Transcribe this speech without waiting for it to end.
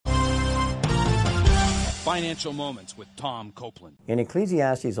Financial Moments with Tom Copeland. In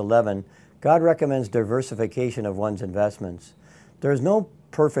Ecclesiastes 11, God recommends diversification of one's investments. There is no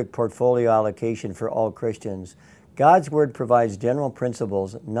perfect portfolio allocation for all Christians. God's Word provides general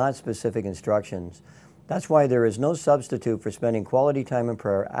principles, not specific instructions. That's why there is no substitute for spending quality time in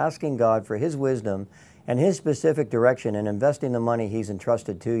prayer, asking God for His wisdom and His specific direction in investing the money He's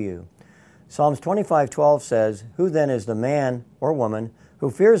entrusted to you. Psalms 25:12 says, "Who then is the man or woman who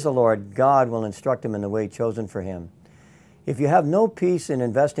fears the Lord? God will instruct him in the way chosen for him." If you have no peace in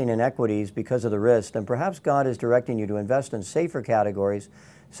investing in equities because of the risk, then perhaps God is directing you to invest in safer categories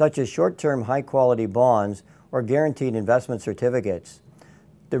such as short-term high-quality bonds or guaranteed investment certificates.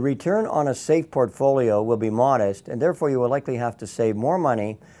 The return on a safe portfolio will be modest, and therefore you will likely have to save more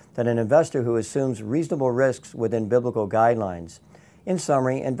money than an investor who assumes reasonable risks within biblical guidelines. In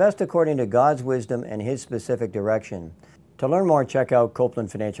summary, invest according to God's wisdom and His specific direction. To learn more, check out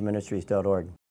CopelandFinancialMinistries.org.